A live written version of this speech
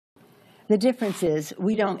The difference is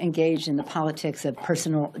we don't engage in the politics of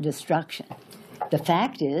personal destruction. The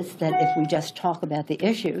fact is that if we just talk about the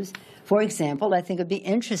issues, for example, I think it would be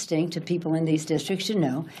interesting to people in these districts to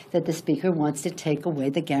know that the Speaker wants to take away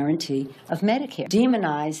the guarantee of Medicare.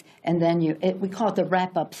 Demonize, and then we call it the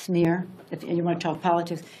wrap-up smear. If you want to talk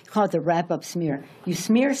politics, you call it the wrap-up smear. You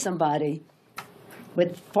smear somebody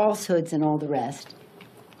with falsehoods and all the rest,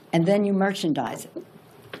 and then you merchandise it.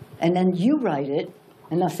 And then you write it,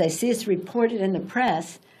 and they'll say, see, it's reported in the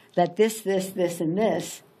press that this, and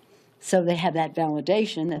this. So they have that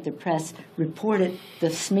validation that the press reported the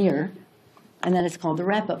smear, and then it's called the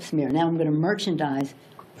wrap-up smear. Now I'm going to merchandise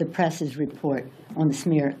the press's report on the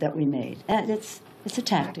smear that we made. And it's a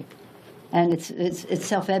tactic, and it's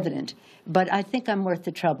self-evident. But I think I'm worth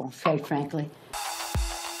the trouble, quite frankly.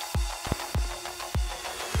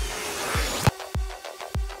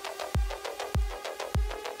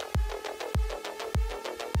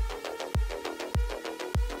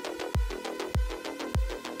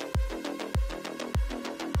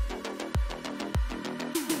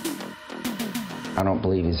 I don't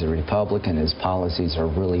believe he's a Republican. His policies are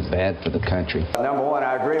really bad for the country. Number one,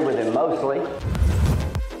 I agree with him mostly.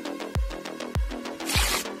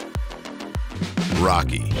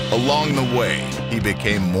 Rocky. Along the way, he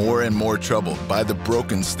became more and more troubled by the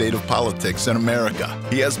broken state of politics in America.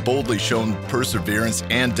 He has boldly shown perseverance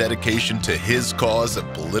and dedication to his cause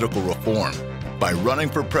of political reform by running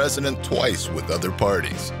for president twice with other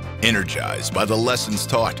parties. Energized by the lessons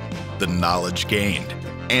taught, the knowledge gained,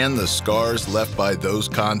 and the scars left by those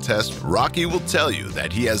contests, Rocky will tell you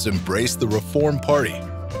that he has embraced the Reform Party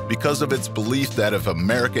because of its belief that if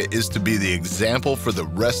America is to be the example for the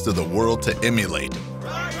rest of the world to emulate.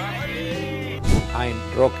 I'm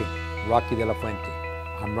Rocky de la Fuente.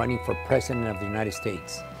 I'm running for President of the United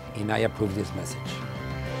States, and I approve this message.